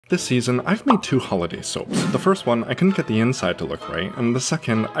This season, I've made 2 holiday soaps. The first one, I couldn't get the inside to look right, and the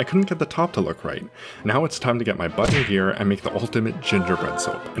second, I couldn't get the top to look right. Now it's time to get my butt in gear and make the ultimate gingerbread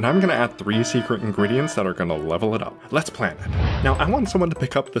soap. And I'm gonna add 3 secret ingredients that are gonna level it up. Let's plan it. Now, I want someone to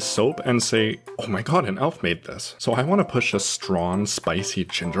pick up the soap and say, oh my god, an elf made this. So I want to push a strong, spicy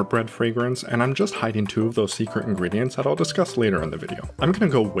gingerbread fragrance, and I'm just hiding 2 of those secret ingredients that I'll discuss later in the video. I'm gonna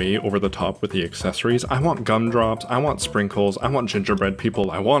go way over the top with the accessories. I want gumdrops, I want sprinkles, I want gingerbread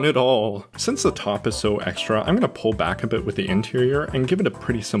people, I want it all. Since the top is so extra, I'm gonna pull back a bit with the interior and give it a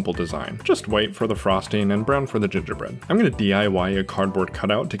pretty simple design. Just white for the frosting and brown for the gingerbread. I'm gonna DIY a cardboard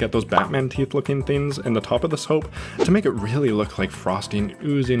cutout to get those Batman teeth looking things in the top of the soap to make it really look like frosting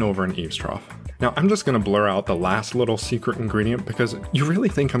oozing over an eaves trough. Now I'm just gonna blur out the last little secret ingredient because you really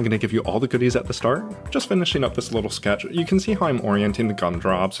think I'm gonna give you all the goodies at the start? Just finishing up this little sketch, you can see how I'm orienting the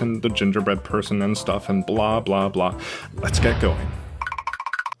gumdrops and the gingerbread person and stuff and blah blah blah. Let's get going.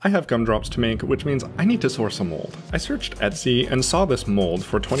 I have gumdrops to make, which means I need to source a mold. I searched Etsy and saw this mold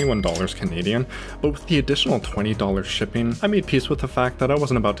for $21 Canadian, but with the additional $20 shipping, I made peace with the fact that I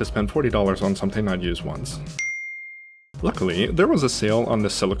wasn't about to spend $40 on something I'd use once. Luckily, there was a sale on the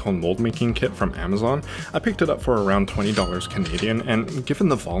silicone mold making kit from Amazon. I picked it up for around $20 Canadian, and given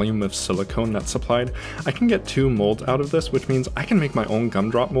the volume of silicone that's supplied, I can get 2 molds out of this, which means I can make my own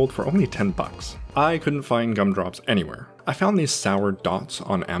gumdrop mold for only 10 bucks. I couldn't find gumdrops anywhere. I found these sour dots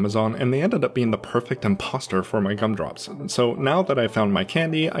on Amazon, and they ended up being the perfect imposter for my gumdrops. So now that I found my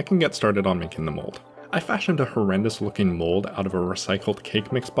candy, I can get started on making the mold. I fashioned a horrendous looking mold out of a recycled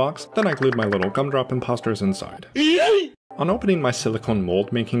cake mix box, then I glued my little gumdrop imposters inside. On opening my silicone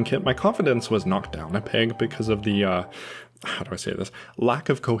mold making kit, my confidence was knocked down a peg because of the, how do I say this, lack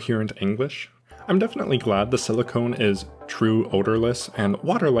of coherent English. I'm definitely glad the silicone is true odorless and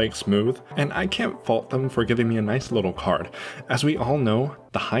water-like smooth, and I can't fault them for giving me a nice little card. As we all know,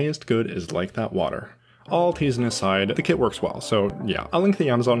 the highest good is like that water. All teasing aside, the kit works well, so yeah, I'll link the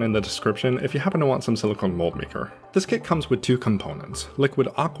Amazon in the description if you happen to want some silicone mold maker. This kit comes with 2 components, liquid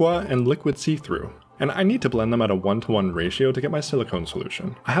aqua and liquid see-through, and I need to blend them at a 1:1 ratio to get my silicone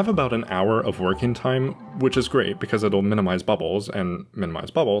solution. I have about an hour of working time, which is great because it'll minimize bubbles, and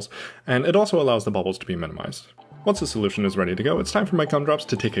it also allows the bubbles to be minimized. Once the solution is ready to go, it's time for my gumdrops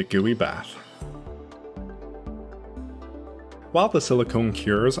to take a gooey bath. While the silicone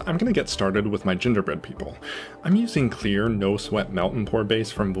cures, I'm gonna get started with my gingerbread people. I'm using clear, no sweat melt and pour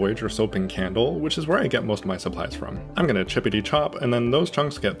base from Voyager Soap and Candle, which is where I get most of my supplies from. I'm gonna chippity chop, and then those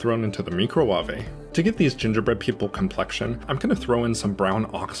chunks get thrown into the microwave. To give these gingerbread people complexion, I'm gonna throw in some brown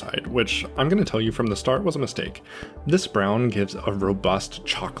oxide, which I'm gonna tell you from the start was a mistake. This brown gives a robust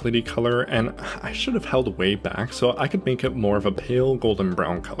chocolatey color, and I should have held way back so I could make it more of a pale golden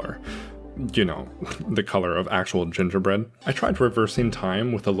brown color. You know, the color of actual gingerbread. I tried reversing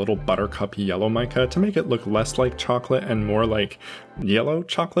time with a little buttercup yellow mica to make it look less like chocolate and more like yellow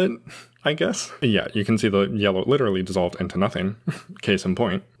chocolate, I guess. Yeah, you can see the yellow literally dissolved into nothing. Case in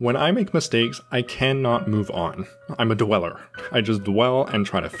point. When I make mistakes, I cannot move on. I'm a dweller. I just dwell and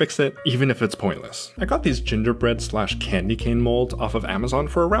try to fix it, even if it's pointless. I got these gingerbread/candy cane molds off of Amazon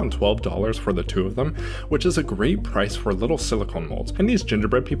for around $12 for the 2 of them, which is a great price for little silicone molds, and these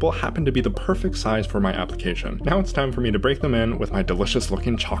gingerbread people happen to be the perfect size for my application. Now it's time for me to break them in with my delicious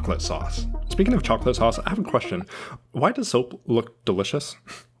looking chocolate sauce. Speaking of chocolate sauce, I have a question. Why does soap look delicious?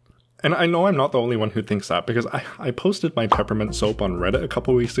 And I know I'm not the only one who thinks that, because I posted my peppermint soap on Reddit a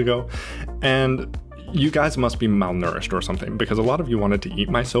couple weeks ago, and you guys must be malnourished or something, because a lot of you wanted to eat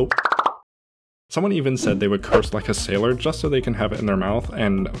my soap. Someone even said they would curse like a sailor just so they can have it in their mouth,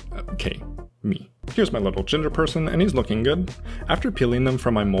 and okay, me. Here's my little ginger person, and he's looking good. After peeling them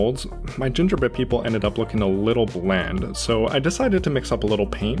from my molds, my gingerbread people ended up looking a little bland, so I decided to mix up a little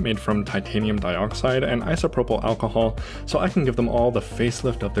paint made from titanium dioxide and isopropyl alcohol so I can give them all the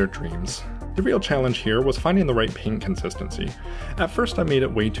facelift of their dreams. The real challenge here was finding the right paint consistency. At first I made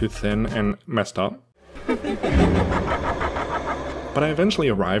it way too thin and messed up. But I eventually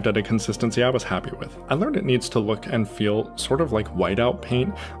arrived at a consistency I was happy with. I learned it needs to look and feel sort of like whiteout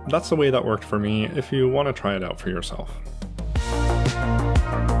paint. That's the way that worked for me if you want to try it out for yourself.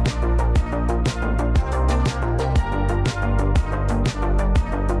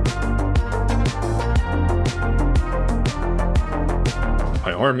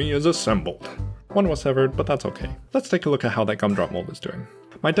 My army is assembled. One was severed, but that's okay. Let's take a look at how that gumdrop mold is doing.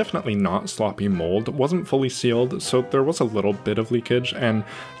 My definitely not sloppy mold wasn't fully sealed, so there was a little bit of leakage, and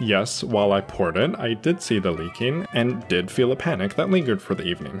yes, while I poured it, I did see the leaking, and did feel a panic that lingered for the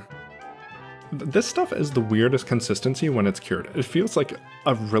evening. This stuff is the weirdest consistency when it's cured. It feels like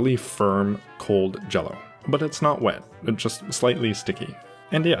a really firm, cold jello. But it's not wet, it's just slightly sticky.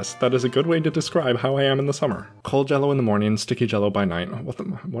 And yes, that is a good way to describe how I am in the summer. Cold jello in the morning, sticky jello by night. What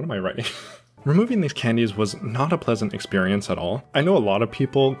am I writing? Removing these candies was not a pleasant experience at all. I know a lot of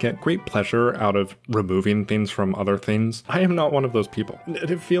people get great pleasure out of removing things from other things. I am not one of those people.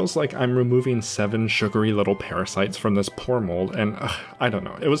 It feels like I'm removing 7 sugary little parasites from this poor mold, and I don't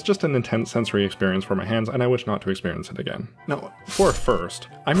know. It was just an intense sensory experience for my hands, and I wish not to experience it again. Now, for a first,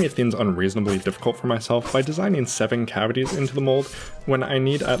 I made things unreasonably difficult for myself by designing 7 cavities into the mold when I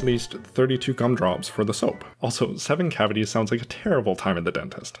need at least 32 gumdrops for the soap. Also, 7 cavities sounds like a terrible time at the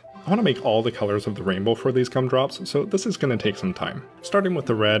dentist. I want to make all the colors of the rainbow for these gumdrops, so this is going to take some time. Starting with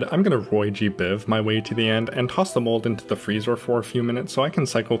the red, I'm going to Roy G. Biv my way to the end and toss the mold into the freezer for a few minutes so I can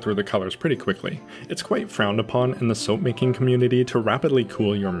cycle through the colors pretty quickly. It's quite frowned upon in the soap making community to rapidly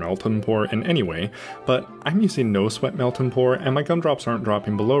cool your melt and pour in any way, but I'm using no sweat melt and pour and my gumdrops aren't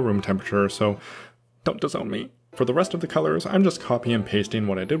dropping below room temperature, so don't disown me. For the rest of the colors, I'm just copy and pasting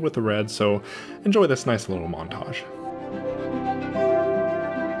what I did with the red, so enjoy this nice little montage.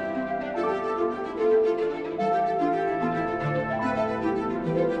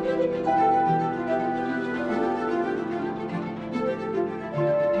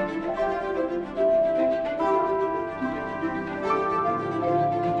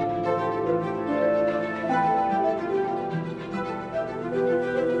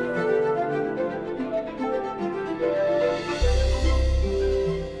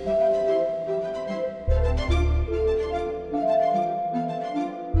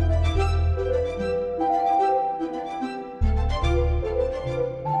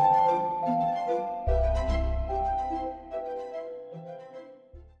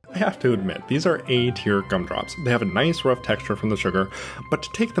 I have to admit, these are A-tier gumdrops. They have a nice rough texture from the sugar, but to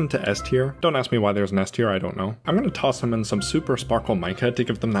take them to S-tier, don't ask me why there's an S-tier, I don't know. I'm going to toss them in some super sparkle mica to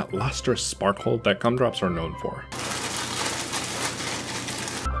give them that lustrous sparkle that gumdrops are known for.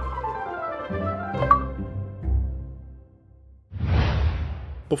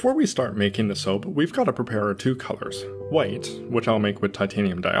 Before we start making the soap, we've got to prepare our 2 colors. White, which I'll make with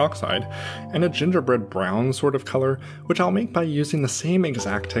titanium dioxide, and a gingerbread brown sort of color, which I'll make by using the same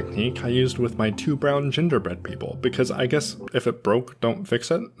exact technique I used with my 2 brown gingerbread people, because I guess if it broke, don't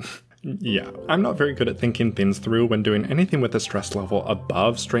fix it. Yeah, I'm not very good at thinking things through when doing anything with a stress level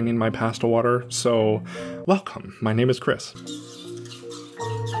above straining my pasta water, so welcome, my name is Chris.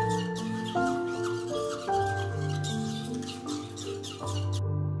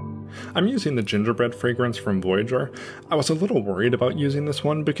 I'm using the gingerbread fragrance from Voyager. I was a little worried about using this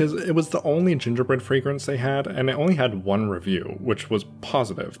one because it was the only gingerbread fragrance they had, and it only had 1 review, which was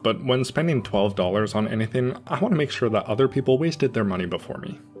positive, but when spending $12 on anything, I want to make sure that other people wasted their money before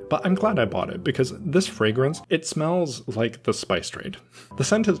me. But I'm glad I bought it because this fragrance, it smells like the spice trade. The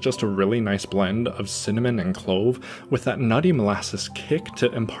scent is just a really nice blend of cinnamon and clove with that nutty molasses kick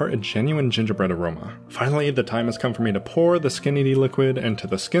to impart a genuine gingerbread aroma. Finally, the time has come for me to pour the skinny liquid into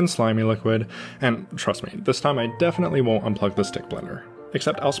the skin slimy liquid, and trust me, this time I definitely won't unplug the stick blender.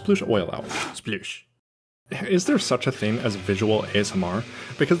 Except I'll sploosh oil out. Sploosh. Is there such a thing as visual ASMR?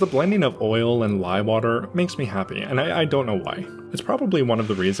 Because the blending of oil and lye water makes me happy, and I don't know why. It's probably one of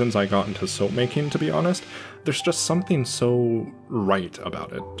the reasons I got into soap making, to be honest. There's just something so right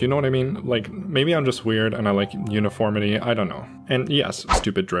about it. Do you know what I mean? Like, maybe I'm just weird and I like uniformity, I don't know. And yes,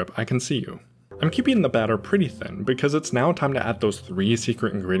 stupid drip, I can see you. I'm keeping the batter pretty thin because it's now time to add those 3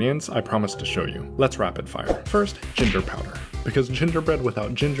 secret ingredients I promised to show you. Let's rapid fire. First, ginger powder, because gingerbread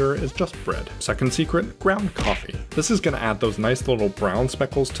without ginger is just bread. Second secret, ground coffee. This is going to add those nice little brown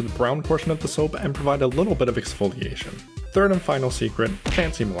speckles to the brown portion of the soap and provide a little bit of exfoliation. Third and final secret,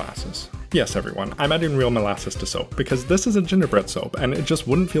 fancy molasses. Yes everyone, I'm adding real molasses to soap because this is a gingerbread soap and it just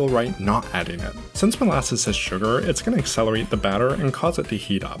wouldn't feel right not adding it. Since molasses has sugar, it's going to accelerate the batter and cause it to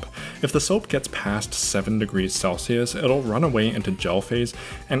heat up. If the soap gets past 7 degrees Celsius, it'll run away into gel phase,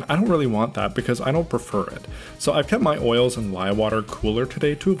 and I don't really want that because I don't prefer it. So I've kept my oils and lye water cooler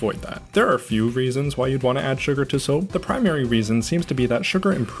today to avoid that. There are a few reasons why you'd want to add sugar to soap. The primary reason seems to be that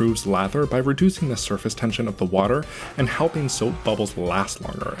sugar improves lather by reducing the surface tension of the water and helping soap bubbles last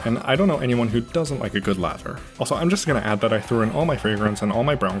longer, and I don't know anyone who doesn't like a good lather. Also, I'm just going to add that I threw in all my fragrance and all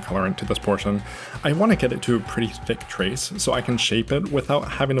my brown colorant to this portion. I want to get it to a pretty thick trace so I can shape it without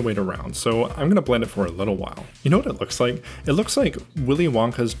having to wait around, so I'm going to blend it for a little while. You know what it looks like? It looks like Willy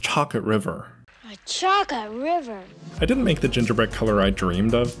Wonka's chocolate river. A chocolate river. I didn't make the gingerbread color I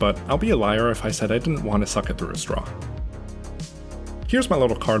dreamed of, but I'll be a liar if I said I didn't want to suck it through a straw. Here's my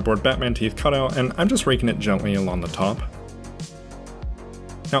little cardboard Batman teeth cutout, and I'm just raking it gently along the top.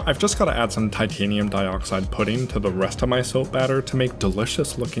 Now I've just got to add some titanium dioxide pudding to the rest of my soap batter to make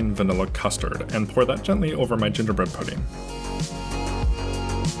delicious looking vanilla custard, and pour that gently over my gingerbread pudding.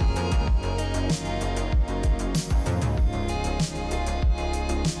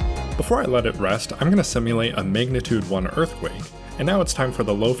 Before I let it rest, I'm going to simulate a magnitude 1 earthquake, and now it's time for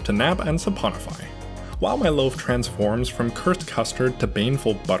the loaf to nap and saponify. While my loaf transforms from cursed custard to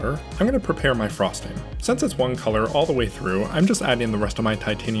baneful butter, I'm going to prepare my frosting. Since it's one color all the way through, I'm just adding the rest of my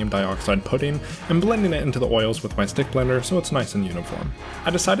titanium dioxide pudding and blending it into the oils with my stick blender so it's nice and uniform. I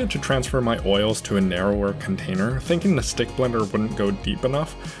decided to transfer my oils to a narrower container, thinking the stick blender wouldn't go deep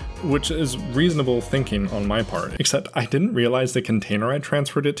enough, which is reasonable thinking on my part, except I didn't realize the container I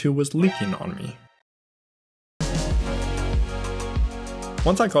transferred it to was leaking on me.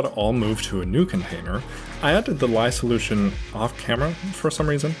 Once I got it all moved to a new container, I added the lye solution off camera for some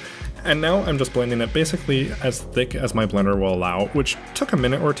reason, and now I'm just blending it basically as thick as my blender will allow, which took a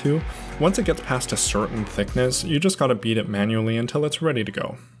minute or two. Once it gets past a certain thickness, you just gotta beat it manually until it's ready to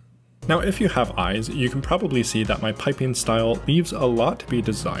go. Now if you have eyes, you can probably see that my piping style leaves a lot to be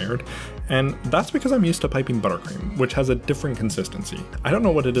desired, and that's because I'm used to piping buttercream, which has a different consistency. I don't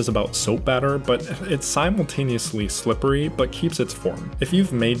know what it is about soap batter, but it's simultaneously slippery but keeps its form. If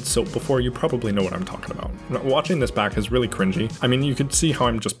you've made soap before, you probably know what I'm talking about. Now, watching this back is really cringy. I mean, you could see how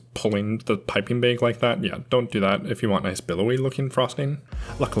I'm just pulling the piping bag like that. Yeah, don't do that if you want nice billowy looking frosting.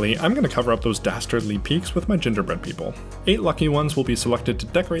 Luckily, I'm going to cover up those dastardly peaks with my gingerbread people. 8 lucky ones will be selected to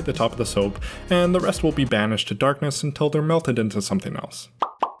decorate the top of the soap, and the rest will be banished to darkness until they're melted into something else.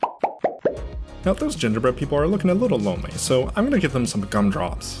 Now those gingerbread people are looking a little lonely, so I'm going to give them some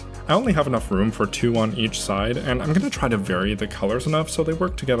gumdrops. I only have enough room for 2 on each side, and I'm going to try to vary the colors enough so they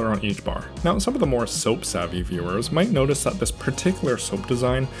work together on each bar. Now some of the more soap savvy viewers might notice that this particular soap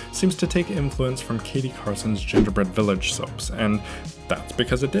design seems to take influence from Katie Carson's Gingerbread Village soaps, and that's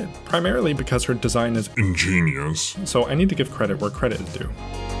because it did. Primarily because her design is ingenious, so I need to give credit where credit is due.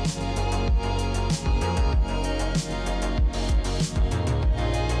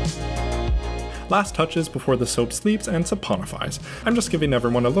 Last touches before the soap sleeps and saponifies. I'm just giving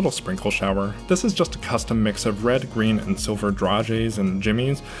everyone a little sprinkle shower. This is just a custom mix of red, green, and silver dragees and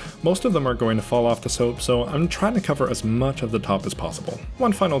jimmies. Most of them are going to fall off the soap, so I'm trying to cover as much of the top as possible.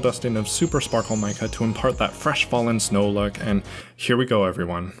 One final dusting of super sparkle mica to impart that fresh fallen snow look, and here we go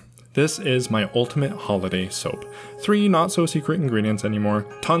everyone. This is my ultimate holiday soap. 3 not so secret ingredients anymore,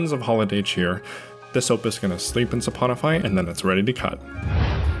 tons of holiday cheer. This soap is gonna sleep and saponify, and then it's ready to cut.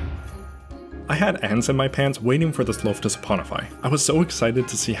 I had ants in my pants waiting for this loaf to saponify. I was so excited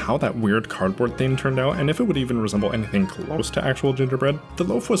to see how that weird cardboard thing turned out and if it would even resemble anything close to actual gingerbread. The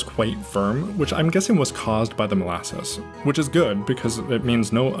loaf was quite firm, which I'm guessing was caused by the molasses, which is good because it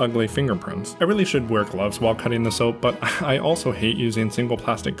means no ugly fingerprints. I really should wear gloves while cutting the soap, but I also hate using single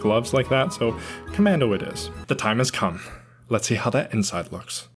plastic gloves like that, so commando it is. The time has come. Let's see how that inside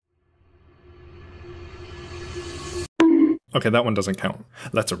looks. Okay, that one doesn't count.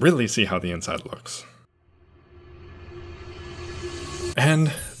 Let's really see how the inside looks.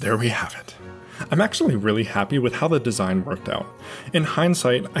 And there we have it. I'm actually really happy with how the design worked out. In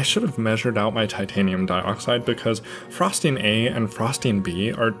hindsight, I should have measured out my titanium dioxide because frosting A and frosting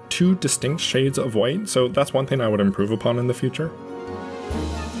B are 2 distinct shades of white, so that's one thing I would improve upon in the future.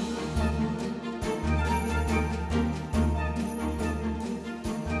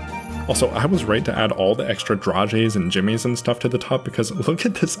 Also, I was right to add all the extra dragees and jimmies and stuff to the top because look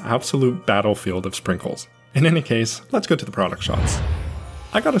at this absolute battlefield of sprinkles. In any case, let's go to the product shots.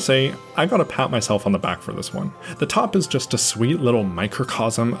 I gotta say, I gotta pat myself on the back for this one. The top is just a sweet little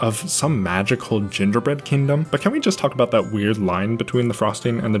microcosm of some magical gingerbread kingdom, but can we just talk about that weird line between the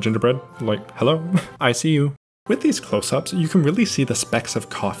frosting and the gingerbread? Like, hello? I see you. With these close-ups, you can really see the specks of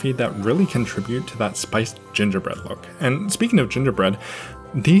coffee that really contribute to that spiced gingerbread look. And speaking of gingerbread,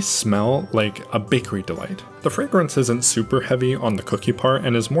 these smell like a bakery delight. The fragrance isn't super heavy on the cookie part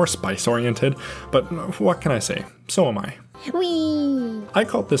and is more spice-oriented, but what can I say? So am I. Whee! I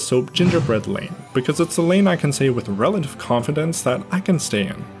call this soap Gingerbread Lane, because it's a lane I can say with relative confidence that I can stay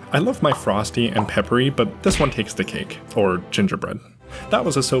in. I love my frosty and peppery, but this one takes the cake, or gingerbread. That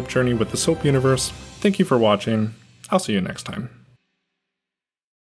was a soap journey with the soap universe. Thank you for watching. I'll see you next time.